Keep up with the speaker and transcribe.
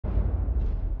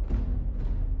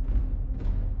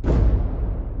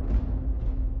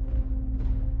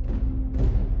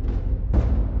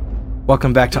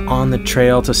Welcome back to On the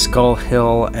Trail to Skull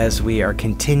Hill. As we are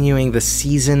continuing the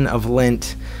season of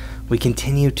Lent, we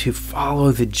continue to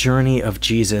follow the journey of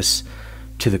Jesus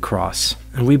to the cross.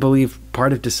 And we believe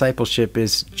part of discipleship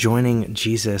is joining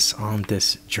Jesus on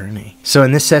this journey. So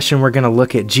in this session, we're going to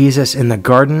look at Jesus in the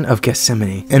Garden of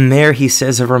Gethsemane. And there he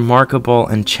says a remarkable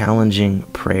and challenging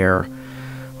prayer.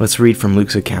 Let's read from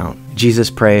Luke's account. Jesus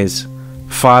prays,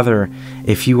 "Father,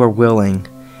 if you are willing,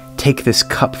 take this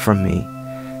cup from me.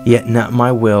 Yet not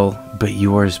my will, but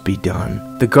yours be done."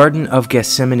 The Garden of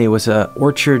Gethsemane was an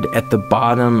orchard at the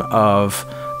bottom of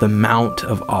the Mount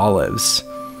of Olives.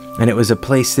 And it was a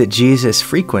place that Jesus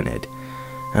frequented.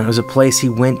 And it was a place he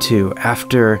went to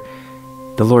after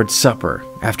the Lord's Supper,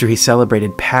 after he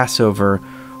celebrated Passover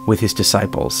with his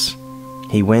disciples.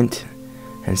 He went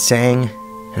and sang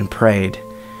and prayed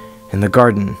in the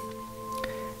garden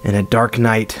in a dark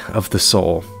night of the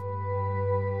soul.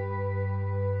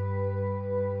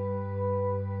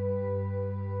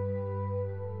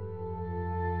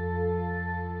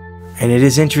 And it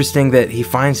is interesting that he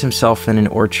finds himself in an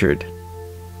orchard,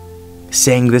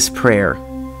 saying this prayer,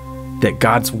 that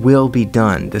God's will be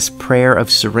done, this prayer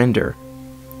of surrender.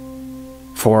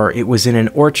 For it was in an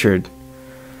orchard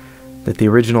that the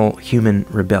original human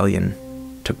rebellion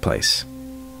took place.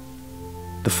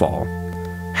 The fall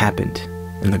happened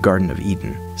in the Garden of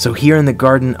Eden. So here in the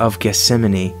Garden of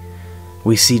Gethsemane,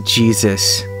 we see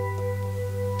Jesus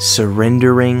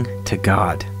surrendering to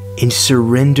God. In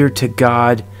surrender to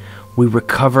God, we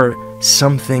recover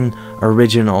something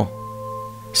original.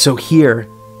 So here,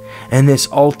 in this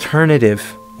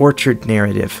alternative orchard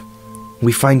narrative,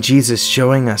 we find Jesus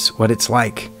showing us what it's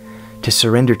like to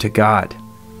surrender to God,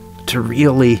 to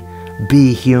really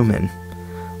be human.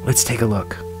 Let's take a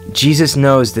look. Jesus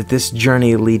knows that this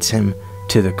journey leads him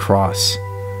to the cross.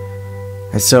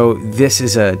 And so this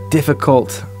is a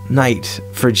difficult night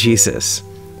for Jesus.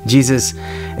 Jesus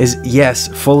is, yes,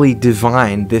 fully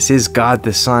divine. This is God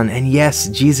the Son. And yes,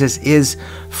 Jesus is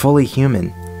fully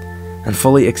human and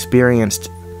fully experienced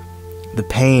the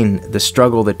pain, the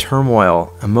struggle, the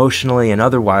turmoil, emotionally and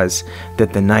otherwise,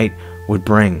 that the night would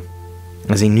bring,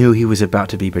 as he knew he was about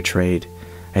to be betrayed,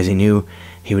 as he knew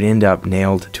he would end up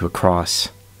nailed to a cross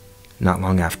not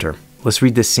long after. Let's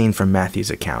read this scene from Matthew's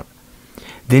account.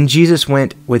 "Then Jesus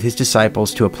went with his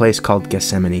disciples to a place called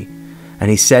Gethsemane,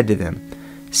 and he said to them,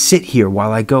 'Sit here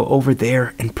while I go over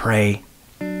there and pray.'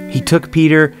 He took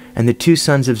Peter and the two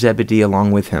sons of Zebedee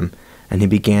along with him, and he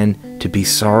began to be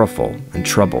sorrowful and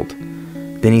troubled.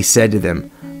 Then he said to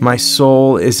them, 'My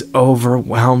soul is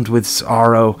overwhelmed with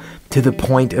sorrow to the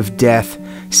point of death.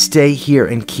 Stay here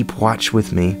and keep watch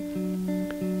with me.'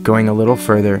 Going a little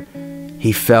further,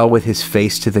 he fell with his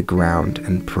face to the ground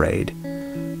and prayed,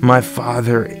 'My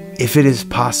Father, if it is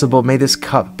possible, may this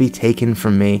cup be taken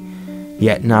from me.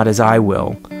 Yet not as I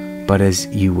will, but as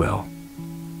you will.'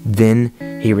 Then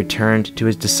he returned to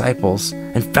his disciples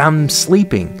and found them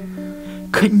sleeping.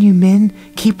 'Couldn't you men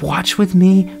keep watch with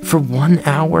me for 1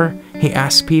 hour?' he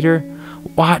asked Peter.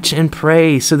 'Watch and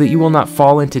pray so that you will not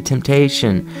fall into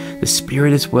temptation. The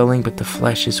spirit is willing, but the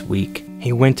flesh is weak.'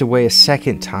 He went away a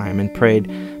second time and prayed,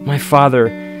 'My Father,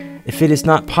 if it is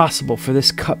not possible for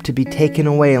this cup to be taken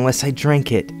away unless I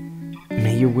drink it,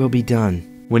 may your will be done.'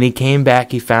 When he came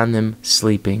back, he found them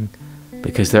sleeping,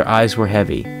 because their eyes were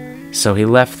heavy. So he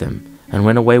left them and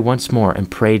went away once more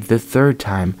and prayed the third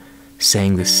time,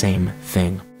 saying the same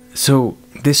thing." So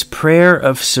this prayer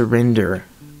of surrender,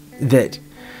 that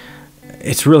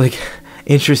it's really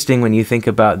interesting when you think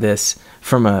about this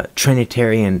from a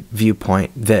Trinitarian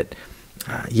viewpoint, that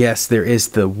yes, there is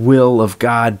the will of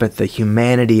God, but the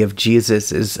humanity of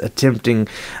Jesus is attempting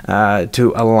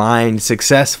to align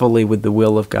successfully with the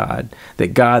will of God.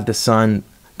 That God the Son,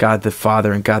 God the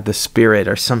Father, and God the Spirit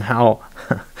are somehow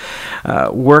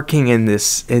working in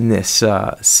this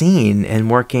scene and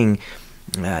working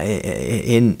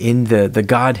in the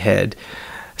Godhead.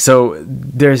 So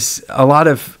there's a lot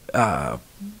of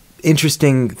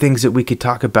interesting things that we could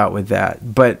talk about with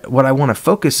that. But what I want to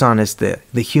focus on is the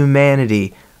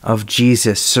humanity of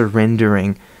Jesus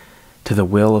surrendering to the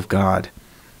will of God.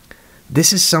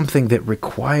 This is something that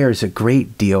requires a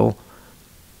great deal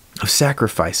of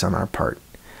sacrifice on our part.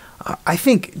 I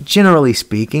think, generally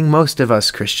speaking, most of us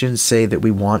Christians say that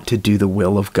we want to do the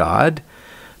will of God,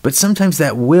 but sometimes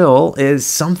that will is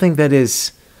something that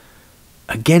is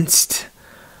against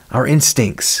our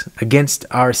instincts, against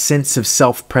our sense of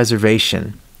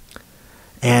self-preservation.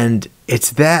 And it's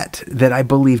that I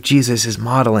believe Jesus is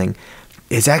modeling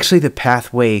is actually the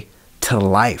pathway to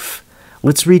life.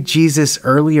 Let's read Jesus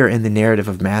earlier in the narrative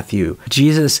of Matthew.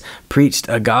 Jesus preached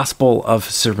a gospel of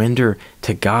surrender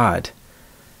to God.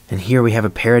 And here we have a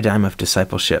paradigm of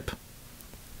discipleship,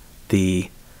 the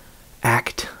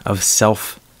act of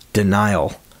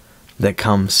self-denial that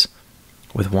comes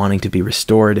with wanting to be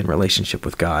restored in relationship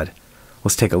with God.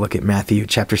 Let's take a look at Matthew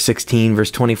chapter 16,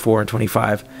 verse 24 and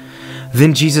 25.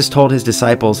 Then Jesus told his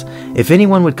disciples, "If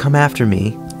anyone would come after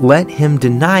me, let him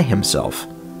deny himself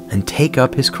and take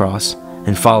up his cross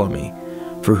and follow me.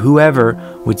 For whoever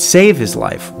would save his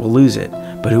life will lose it,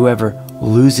 but whoever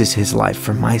loses his life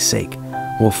for my sake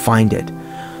will find it."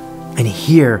 And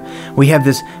here we have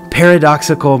this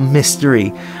paradoxical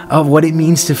mystery of what it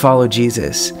means to follow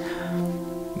Jesus.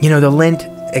 You know, the Lent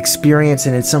experience,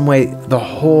 and in some way the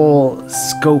whole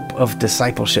scope of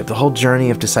discipleship, the whole journey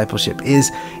of discipleship, is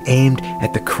aimed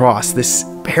at the cross, this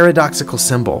paradoxical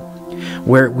symbol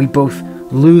where we both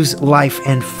lose life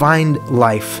and find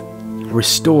life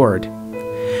restored.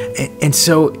 And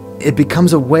so it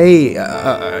becomes a way,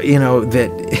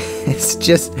 that it's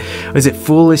just, is it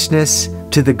foolishness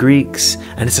to the Greeks,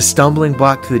 and it's a stumbling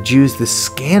block to the Jews, the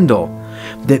scandal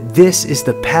that this is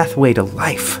the pathway to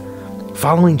life.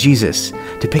 Following Jesus,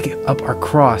 to pick up our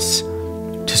cross,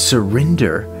 to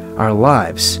surrender our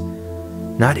lives,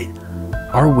 not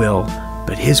our will,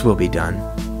 but His will be done.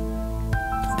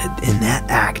 That in that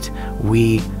act,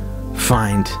 we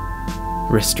find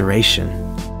restoration.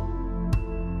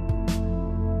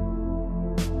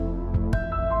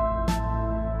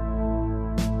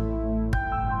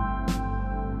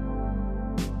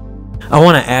 I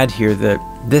want to add here that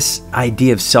this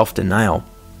idea of self-denial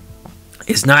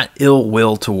is not ill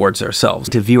will towards ourselves,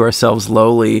 to view ourselves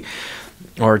lowly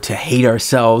or to hate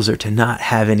ourselves or to not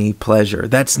have any pleasure.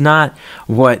 That's not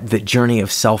what the journey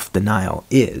of self-denial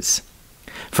is.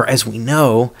 For as we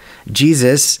know,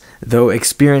 Jesus, though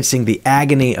experiencing the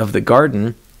agony of the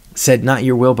garden, said, "Not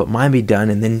your will, but mine be done."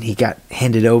 And then he got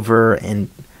handed over and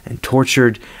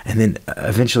tortured and then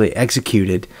eventually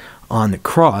executed on the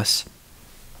cross.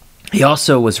 He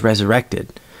also was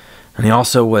resurrected. And he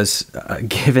also was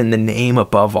given the name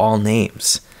above all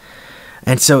names.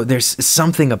 And so there's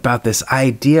something about this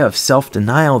idea of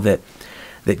self-denial that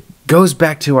goes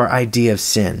back to our idea of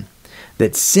sin.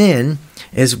 That sin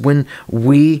is when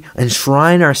we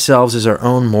enshrine ourselves as our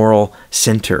own moral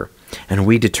center, and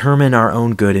we determine our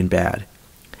own good and bad.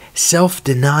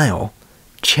 Self-denial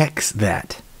checks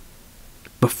that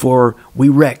before we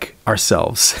wreck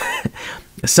ourselves.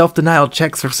 Self-denial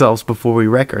checks ourselves before we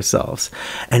wreck ourselves,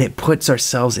 and it puts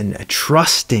ourselves in a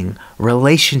trusting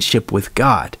relationship with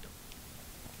God.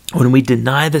 When we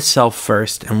deny the self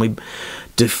first and we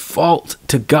default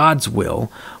to God's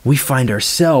will, we find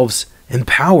ourselves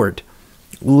empowered,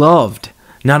 loved,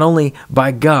 not only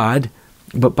by God,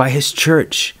 but by His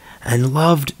church, and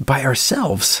loved by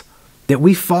ourselves. That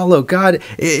we follow God.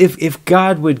 If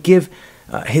God would give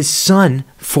His Son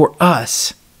for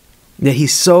us, that He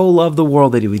so loved the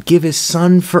world that He would give His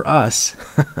Son for us,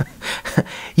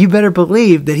 you better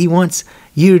believe that He wants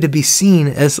you to be seen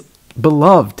as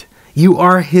beloved. You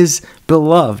are His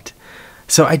beloved.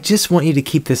 So I just want you to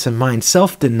keep this in mind.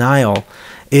 Self-denial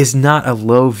is not a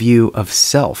low view of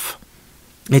self.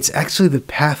 It's actually the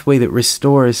pathway that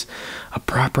restores a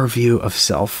proper view of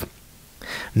self,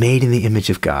 made in the image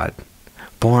of God,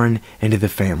 born into the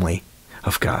family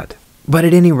of God. But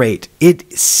at any rate,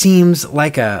 it seems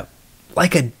like a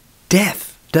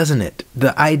death, doesn't it?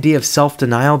 The idea of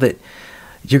self-denial, that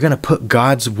you're going to put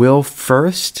God's will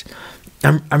first.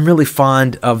 I'm really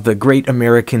fond of the great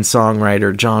American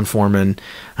songwriter John Foreman,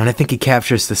 and I think he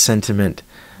captures the sentiment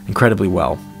incredibly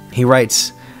well. He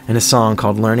writes in a song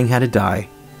called "Learning How to Die,"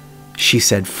 "She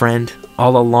said, friend,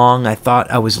 all along I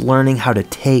thought I was learning how to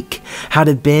take, how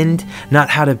to bend, not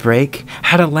how to break,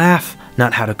 how to laugh,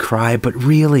 not how to cry, but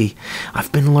really,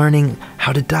 I've been learning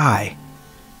how to die.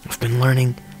 I've been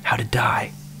learning how to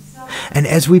die." And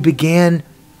as we began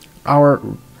our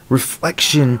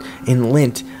reflection in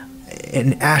Lent,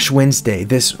 in Ash Wednesday,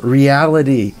 this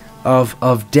reality of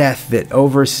death that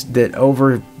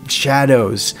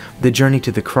overshadows the journey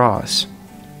to the cross,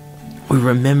 we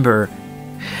remember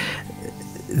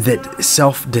that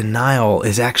self-denial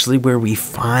is actually where we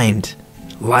find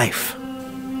life.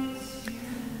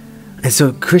 And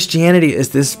so Christianity is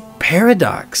this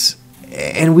paradox.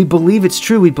 And we believe it's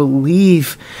true. We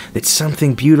believe that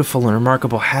something beautiful and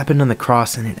remarkable happened on the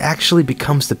cross, and it actually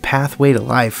becomes the pathway to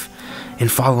life in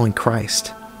following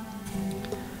Christ.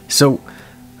 So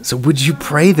would you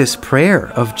pray this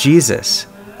prayer of Jesus?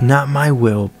 "Not my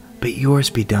will, but yours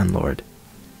be done, Lord."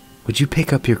 Would you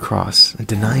pick up your cross and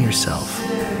deny yourself?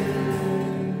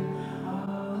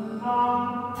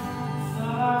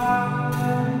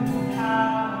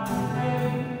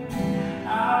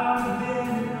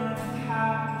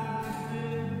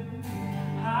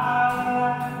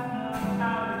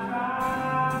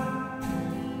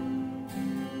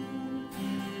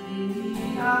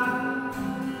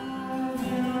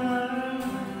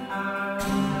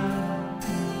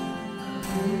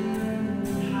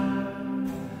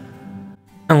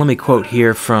 And let me quote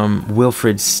here from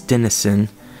Wilfred Stinnison,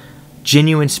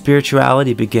 "Genuine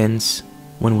spirituality begins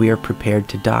when we are prepared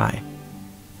to die."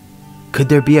 Could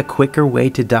there be a quicker way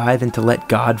to die than to let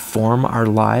God form our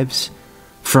lives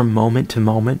from moment to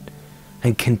moment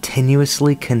and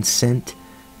continuously consent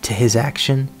to His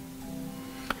action?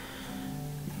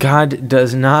 God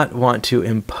does not want to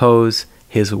impose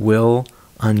His will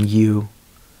on you.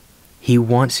 He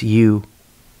wants you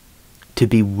to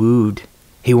be wooed.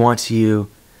 He wants you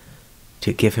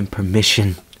to give Him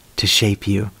permission to shape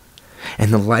you.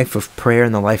 And the life of prayer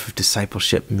and the life of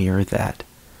discipleship mirror that.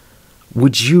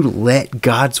 Would you let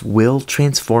God's will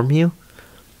transform you?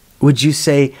 Would you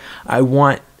say, "I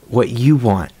want what you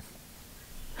want"?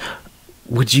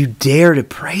 Would you dare to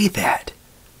pray that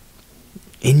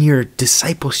in your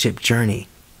discipleship journey?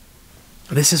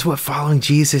 This is what following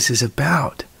Jesus is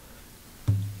about.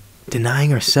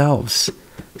 Denying ourselves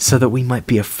so that we might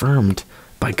be affirmed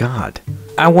by God.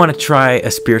 I want to try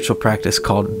a spiritual practice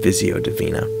called Visio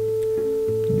Divina.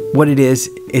 What it is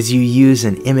you use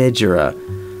an image or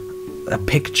a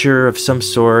picture of some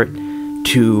sort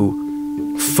to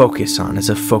focus on as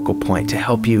a focal point to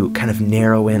help you kind of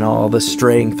narrow in all the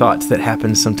straying thoughts that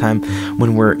happen sometime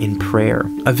when we're in prayer.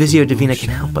 A Visio Divina can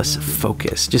help us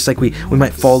focus. Just like we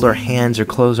might fold our hands or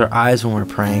close our eyes when we're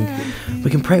praying, we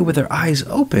can pray with our eyes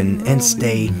open and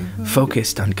stay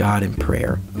focused on God in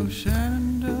prayer.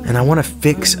 And I want to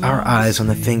fix our eyes on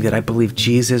the thing that I believe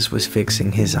Jesus was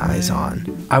fixing His eyes on.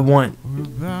 I want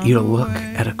you to look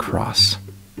at a cross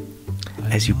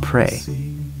as you pray.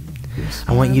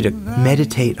 I want you to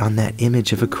meditate on that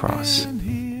image of a cross.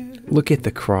 Look at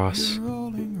the cross.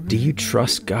 Do you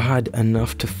trust God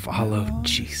enough to follow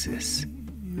Jesus?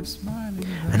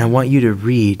 And I want you to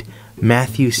read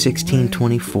Matthew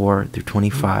 16:24 through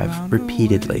 25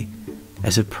 repeatedly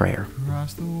as a prayer.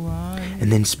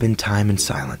 And then spend time in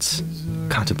silence,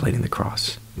 contemplating the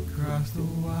cross.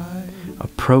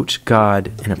 Approach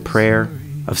God in a prayer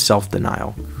of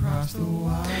self-denial.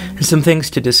 And some things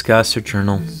to discuss or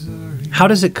journal. How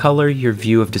does it color your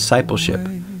view of discipleship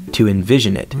to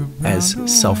envision it as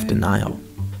self-denial?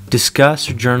 Discuss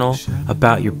or journal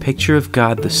about your picture of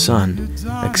God the Son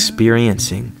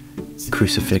experiencing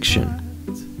crucifixion.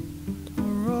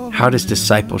 How does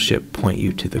discipleship point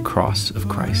you to the cross of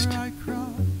Christ?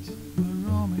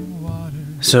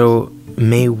 So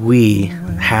may we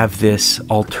have this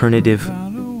alternative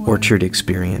orchard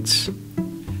experience.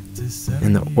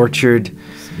 In the orchard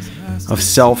of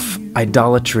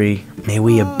self-idolatry, may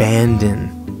we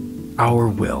abandon our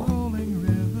will.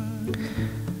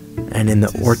 And in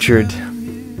the orchard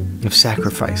of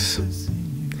sacrifice,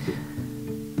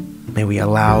 may we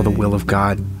allow the will of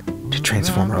God to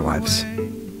transform our lives.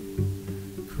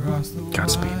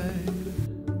 Godspeed.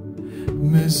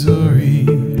 Missouri,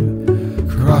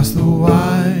 across the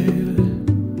wide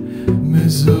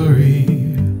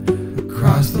Missouri,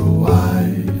 across the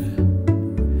wide